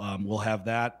 So we'll have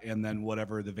that, and then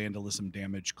whatever the vandalism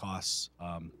damage costs,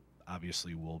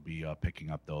 obviously we'll be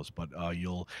picking up those. But I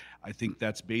think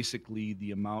that's basically the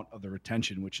amount of the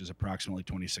retention, which is approximately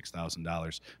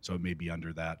 $26,000. So it may be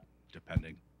under that,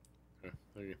 depending. Okay,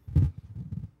 thank you.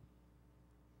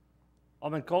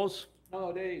 Alderman Coles?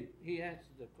 No, he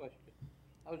answered the question.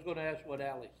 I was gonna ask what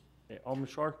alleys. Okay, Alderman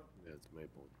Shore? Yeah, it's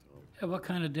Maple. Yeah, what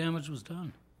kind of damage was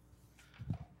done?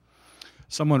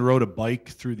 Someone rode a bike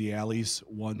through the alleys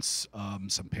once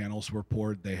some panels were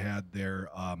poured. They had their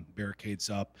barricades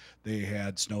up. They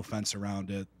had snow fence around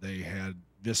it. They had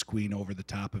visqueen over the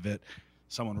top of it.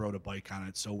 Someone rode a bike on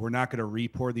it. So we're not going to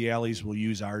re-pour the alleys. We'll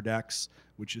use Ardex,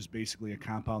 which is basically a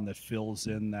compound that fills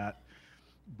in that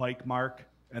bike mark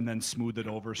and then smooth it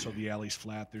over so the alley's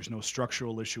flat. There's no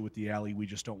structural issue with the alley. We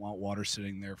just don't want water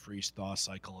sitting there, freeze thaw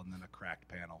cycle, and then a cracked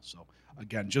panel. So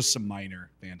again, just some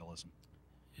minor vandalism.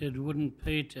 It wouldn't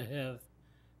pay to have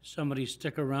somebody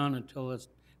stick around until this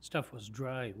stuff was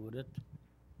dry, would it?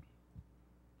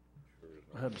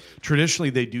 Traditionally,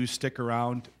 they do stick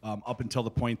around up until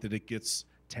the point that it gets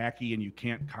tacky and you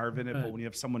can't carve in it. But when you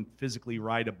have someone physically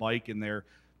ride a bike and they're,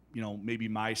 maybe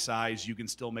my size, you can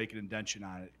still make an indention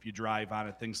on it if you drive on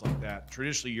it, things like that.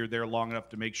 Traditionally, you're there long enough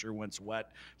to make sure when it's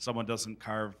wet, someone doesn't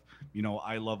carve,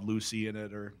 I Love Lucy in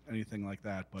it or anything like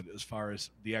that. But as far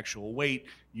as the actual weight,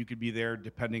 you could be there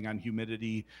depending on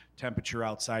humidity, temperature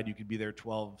outside, you could be there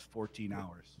 12, 14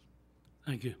 hours.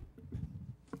 Thank you.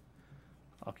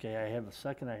 Okay, I have a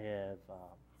second. I have,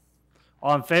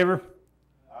 all in favor?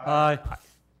 Aye.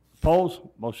 Opposed?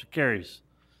 Motion carries.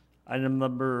 Item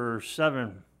number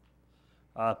 7,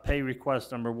 pay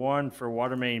request number 1 for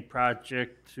water main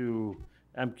project to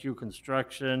MQ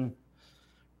Construction.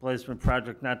 Replacement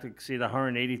project not to exceed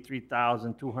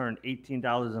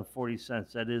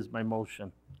 $183,218.40. That is my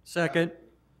motion. Second.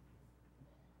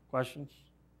 Questions?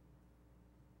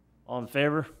 All in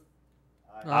favor?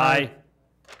 Aye.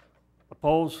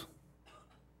 Opposed?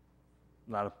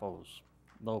 Not opposed.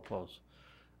 No opposed.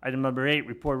 Item number 8,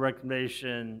 report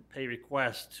recommendation, pay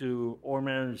request to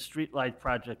Orman Streetlight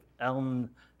Project, Ellen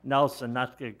Nelson,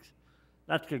 not to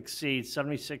exceed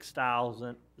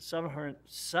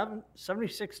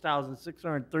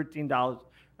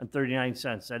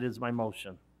 $76,613.39. That is my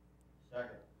motion.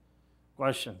 Second.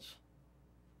 Questions?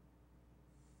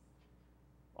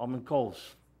 Alderman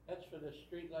Coles? That's for the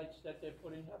streetlights that they're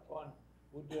putting up on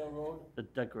Wooddale Road, The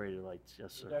decorated lights,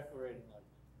 yes, the sir. decorating lights.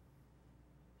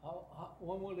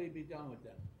 When will they be done with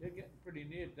them? They're getting pretty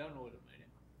near done with them, ain't it?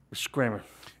 Mr. Kramer?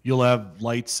 You'll have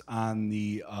lights on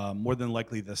the, more than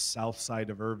likely, the south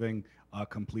side of Irving,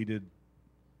 completed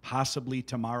possibly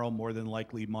tomorrow, more than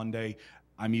likely Monday.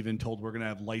 I'm even told we're going to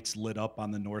have lights lit up on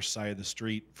the north side of the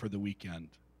street for the weekend.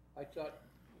 I thought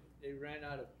they ran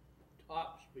out of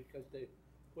tops because they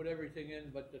put everything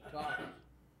in but the tops.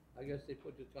 I guess they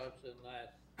put the tops in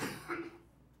last.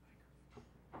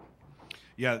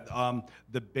 Yeah,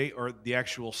 the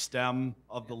actual stem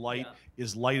of the light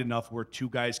is light enough where two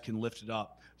guys can lift it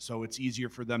up. So it's easier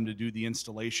for them to do the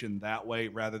installation that way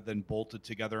rather than bolt it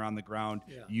together on the ground,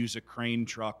 Yeah. use a crane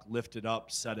truck, lift it up,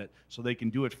 set it. So they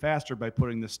can do it faster by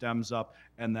putting the stems up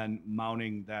and then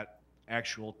mounting that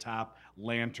actual top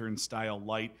lantern style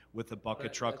light with the bucket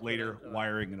That's truck what I later, thought.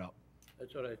 wiring it up.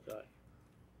 That's what I thought.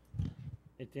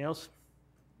 Anything else?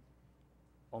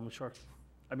 Alderman Short.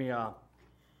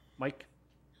 Mike?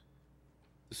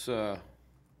 This, the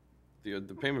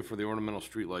payment for the ornamental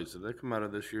streetlights, did that come out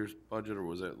of this year's budget, or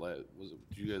was that did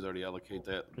you guys already allocate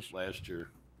that last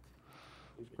year?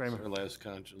 Kramer. Or last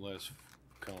council?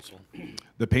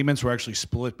 The payments were actually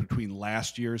split between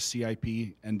last year's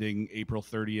CIP ending April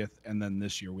 30th and then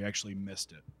this year. We actually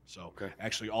missed it. So Okay.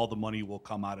 actually all the money will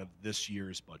come out of this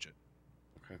year's budget.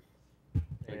 Okay.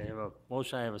 I have a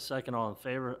motion, I have a second, all in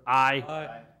favor? Aye.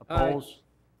 Aye. Opposed?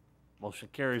 Motion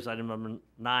carries. Item number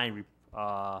 9,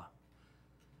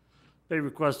 pay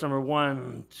request number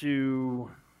 1 to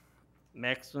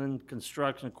Maxson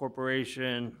Construction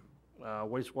Corporation,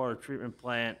 wastewater treatment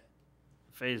plant,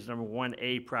 phase number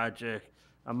 1A project,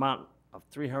 amount of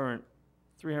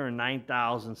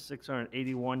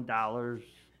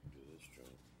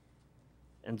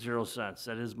 $309,681.00.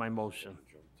 That is my motion.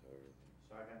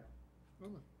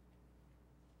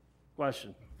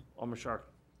 Question, Alderman Sharp.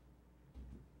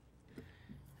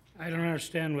 I don't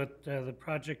understand what the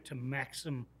project to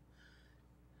Maxim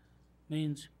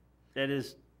means. That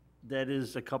is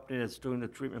the company that's doing the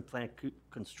treatment plant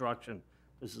construction.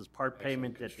 This is part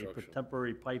payment that they put Construction.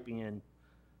 temporary piping in.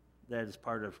 That is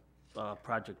part of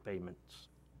project payments.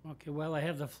 Okay, well, I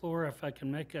have the floor. If I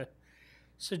can make a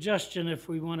suggestion, if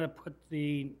we want to put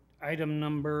the item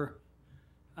number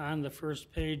on the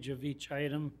first page of each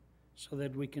item so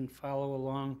that we can follow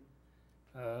along.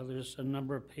 There's a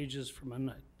number of pages from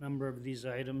a number of these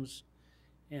items,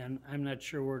 and I'm not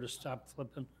sure where to stop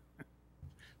flipping.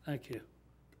 Thank you.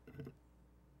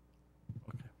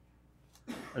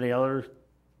 Any other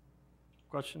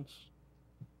questions?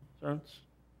 Concerns?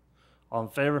 All in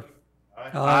favor?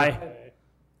 Aye.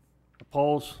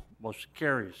 Opposed? Motion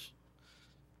carries.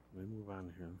 Let me move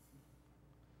on here.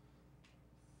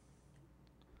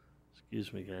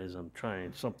 Excuse me, guys, I'm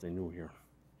trying something new here.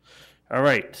 All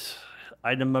right,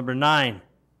 item number 9.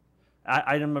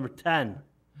 Item number 10,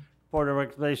 Board of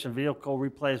Regulation Vehicle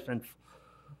Replacement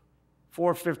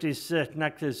 456,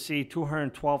 Nexus C,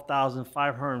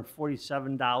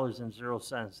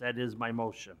 $212,547.00. That is my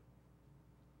motion.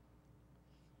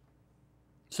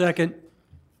 Second.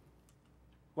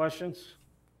 Questions?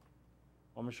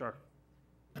 Alderman Sharp.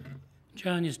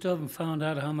 John, you still haven't found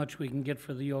out how much we can get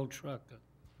for the old truck.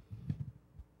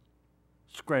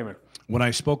 Mr. Kramer. When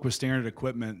I spoke with Standard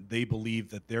Equipment, they believe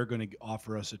that they're going to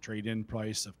offer us a trade-in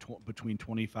price of between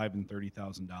 $25,000 and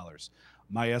 $30,000.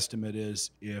 My estimate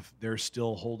is if they're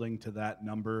still holding to that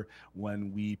number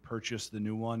when we purchase the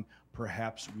new one,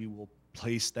 perhaps we will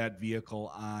place that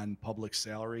vehicle on public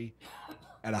salary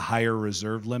at a higher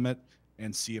reserve limit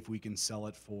and see if we can sell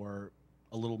it for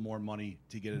a little more money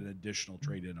to get an additional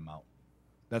trade-in amount.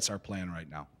 That's our plan right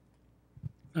now.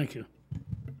 Thank you.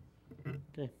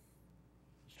 Okay.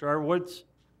 Mr. Woods?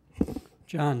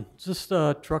 John, does this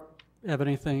truck have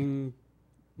anything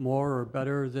more or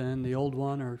better than the old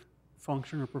one, or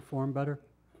function or perform better?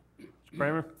 Mr.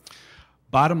 Kramer?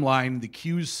 Bottom line, the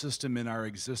Q's system in our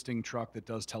existing truck that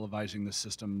does televising the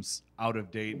system's out of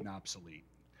date and obsolete.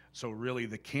 So really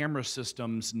the camera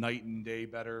system's night and day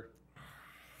better,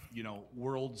 you know,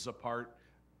 worlds apart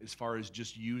as far as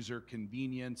just user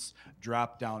convenience,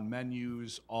 drop-down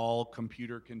menus, all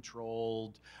computer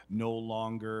controlled, no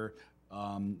longer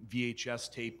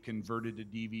VHS tape converted to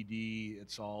DVD.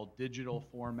 It's all digital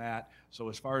format. So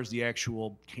as far as the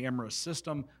actual camera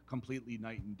system, completely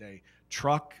night and day.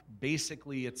 Truck,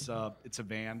 basically it's a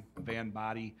van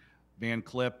body, van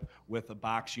clip with a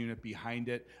box unit behind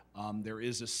it. There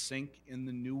is a sink in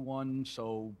the new one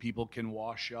so people can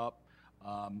wash up.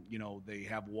 You know, they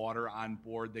have water on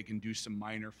board. They can do some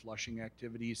minor flushing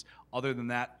activities. Other than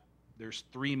that, there's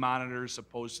 3 monitors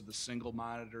opposed to the single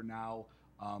monitor now.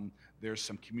 There's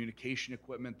some communication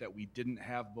equipment that we didn't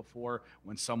have before.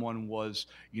 When someone was,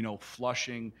 you know,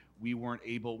 flushing, we weren't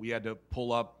able, we had to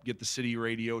pull up, get the city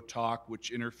radio talk,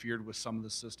 which interfered with some of the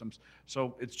systems.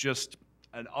 So it's just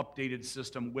an updated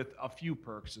system with a few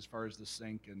perks as far as the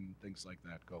sink and things like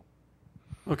that go.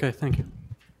 Okay, thank you.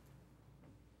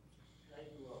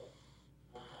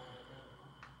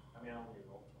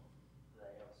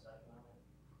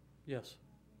 Yes.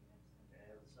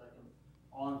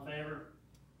 All in favor?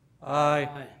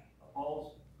 Aye.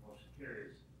 Opposed? Motion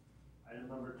carries. Item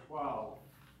number 12,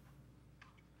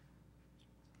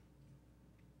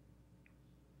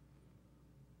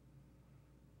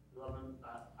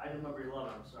 Item number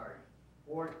 11, I'm sorry.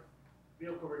 Ford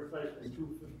vehicle replacement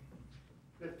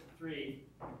 253.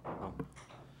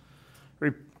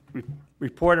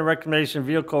 Report and recommendation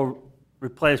vehicle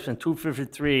replacement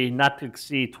 253, not to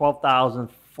exceed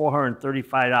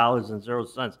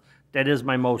 $12,435.00. That is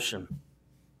my motion.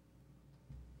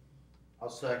 I'll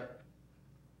second.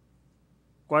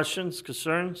 Questions,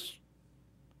 concerns?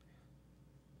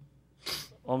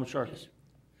 Alderman Sharkey.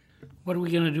 What are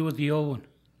we gonna do with the old one?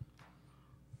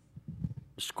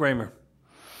 Mr. Kramer.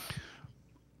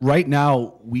 Right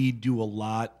now, we do a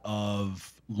lot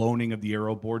of loaning of the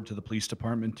aero board to the police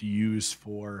department to use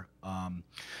for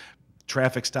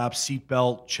traffic stops,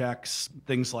 seatbelt checks,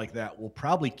 things like that. We'll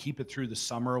probably keep it through the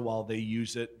summer while they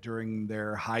use it during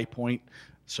their high point.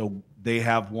 So they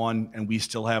have one and we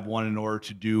still have one in order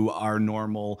to do our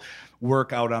normal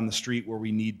work out on the street where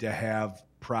we need to have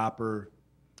proper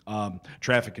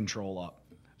traffic control up.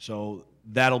 So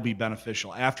that'll be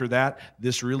beneficial. After that,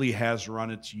 this really has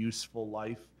run its useful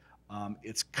life.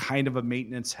 It's kind of a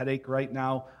maintenance headache right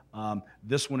now.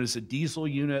 This one is a diesel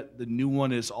unit. The new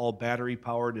one is all battery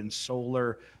powered and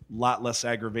solar, lot less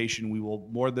aggravation. We will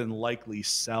more than likely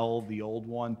sell the old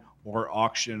one or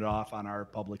auction it off on our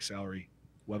public salary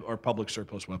or public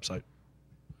surplus website.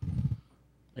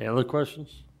 Any other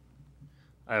questions?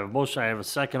 I have a motion, I have a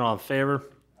second. All in favor?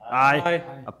 Aye.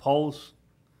 Opposed?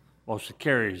 Motion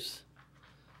carries.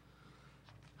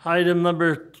 Item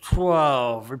number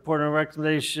 12, report and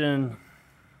recommendation,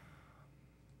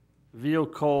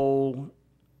 vehicle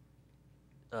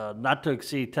not to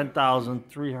exceed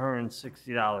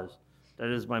 $10,360. That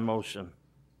is my motion.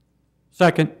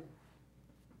 Second.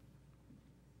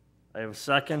 I have a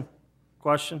second.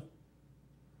 Question?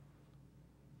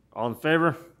 All in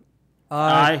favor?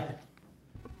 Aye.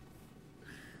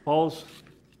 Opposed?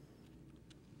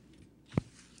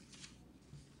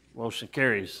 Motion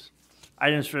carries.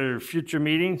 Items for future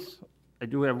meetings, I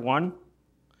do have one.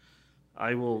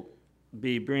 I will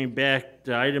be bringing back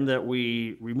the item that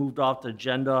we removed off the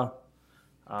agenda,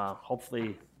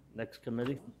 hopefully next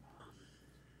committee.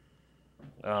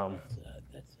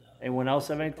 Anyone else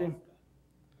have anything?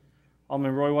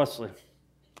 Alderman Roy Wesley.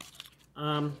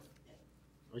 I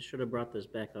should have brought this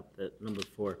back up at number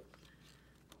 4.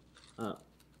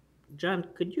 John,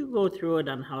 could you go through it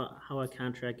on how a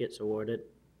contract gets awarded?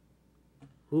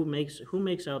 Who makes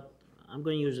out, I'm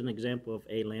going to use an example of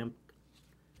A-Lamp.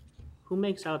 Who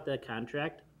makes out the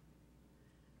contract?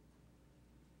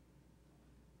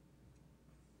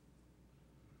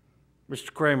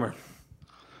 Mr. Kramer.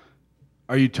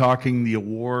 Are you talking the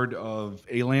award of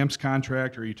A-Lamp's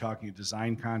contract, or are you talking a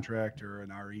design contract or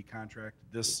an RE contract?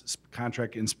 This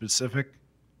contract in specific?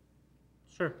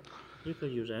 Sure, you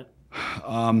could use that.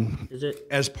 Is it?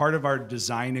 As part of our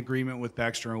design agreement with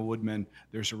Baxter and Woodman,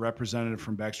 there's a representative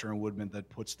from Baxter and Woodman that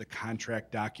puts the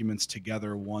contract documents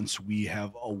together once we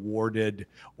have awarded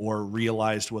or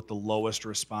realized what the lowest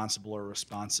responsible or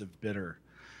responsive bidder.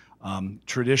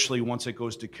 Traditionally, once it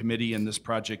goes to committee and this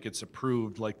project gets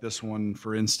approved, like this one,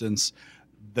 for instance,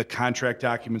 the contract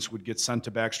documents would get sent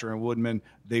to Baxter and Woodman.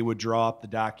 They would draw up the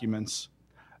documents.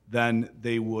 Then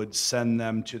they would send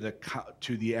them to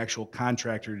the actual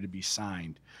contractor to be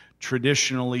signed.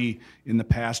 Traditionally, in the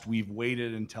past, we've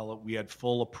waited until we had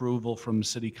full approval from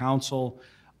City Council,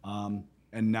 and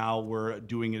now we're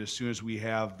doing it as soon as we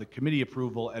have the committee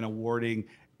approval and awarding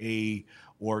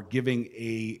or giving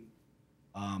a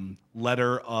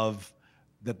letter of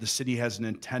that the city has an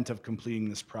intent of completing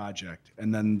this project.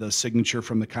 And then the signature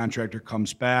from the contractor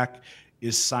comes back,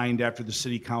 is signed after the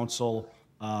City Council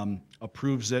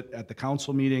approves it at the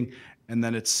council meeting, and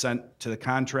then it's sent to the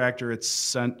contractor. It's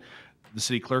sent, the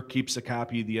city clerk keeps a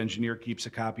copy, the engineer keeps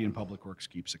a copy, and Public Works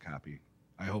keeps a copy.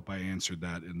 I hope I answered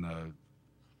that in the...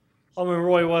 Alderman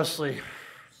Roy Wesley.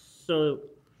 So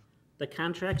the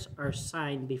contracts are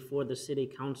signed before the city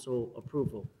council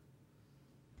approval?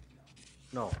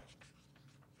 No.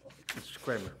 Mr.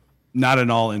 Kramer. Not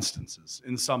in all instances.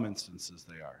 In some instances,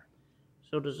 they are.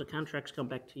 So does the contracts come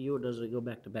back to you, or does it go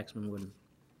back to Baxman Woodman?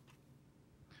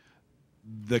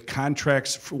 The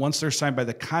contracts, once they're signed by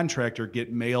the contractor,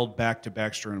 get mailed back to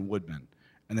Baxter and Woodman.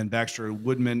 And then Baxter and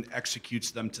Woodman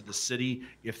executes them to the city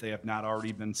if they have not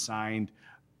already been signed,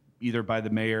 either by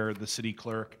the mayor, the city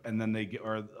clerk, and then they get,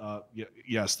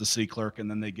 yes, the city clerk, and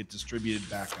then they get distributed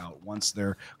back out once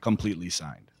they're completely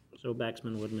signed. So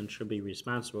Baxman Woodman should be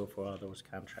responsible for all those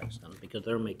contracts then, because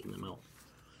they're making them out.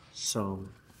 So.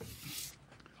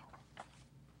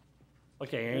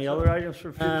 Okay, any other items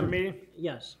for future meeting?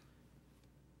 Yes.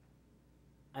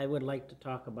 I would like to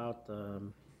talk about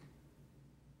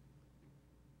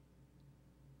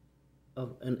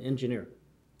of an engineer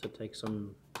to take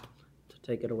some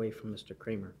take it away from Mr.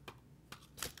 Kramer.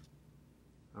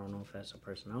 I don't know if that's a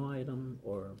personnel item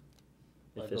or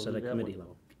I if it's at a believe that committee would-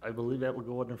 level. I believe that would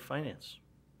go under finance.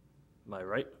 Am I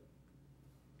right?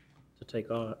 To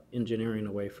take all engineering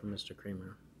away from Mr.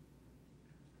 Kramer.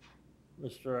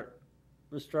 Mr.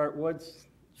 Art Woods,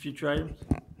 future items?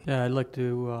 Yeah, I'd like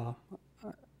to,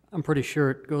 I'm pretty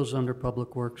sure it goes under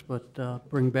Public Works, but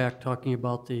bring back talking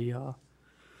about the,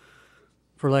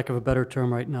 for lack of a better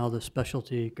term right now, the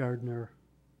specialty gardener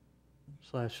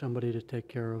 / somebody to take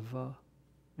care of,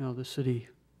 the city.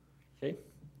 Okay,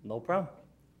 no problem.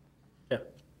 Yeah,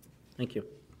 thank you.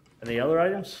 Any other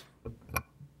items?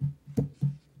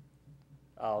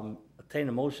 Attain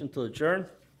a motion to adjourn.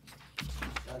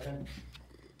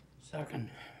 Second.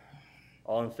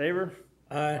 All in favor?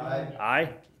 Aye.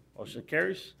 Aye. Motion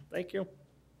carries. Thank you.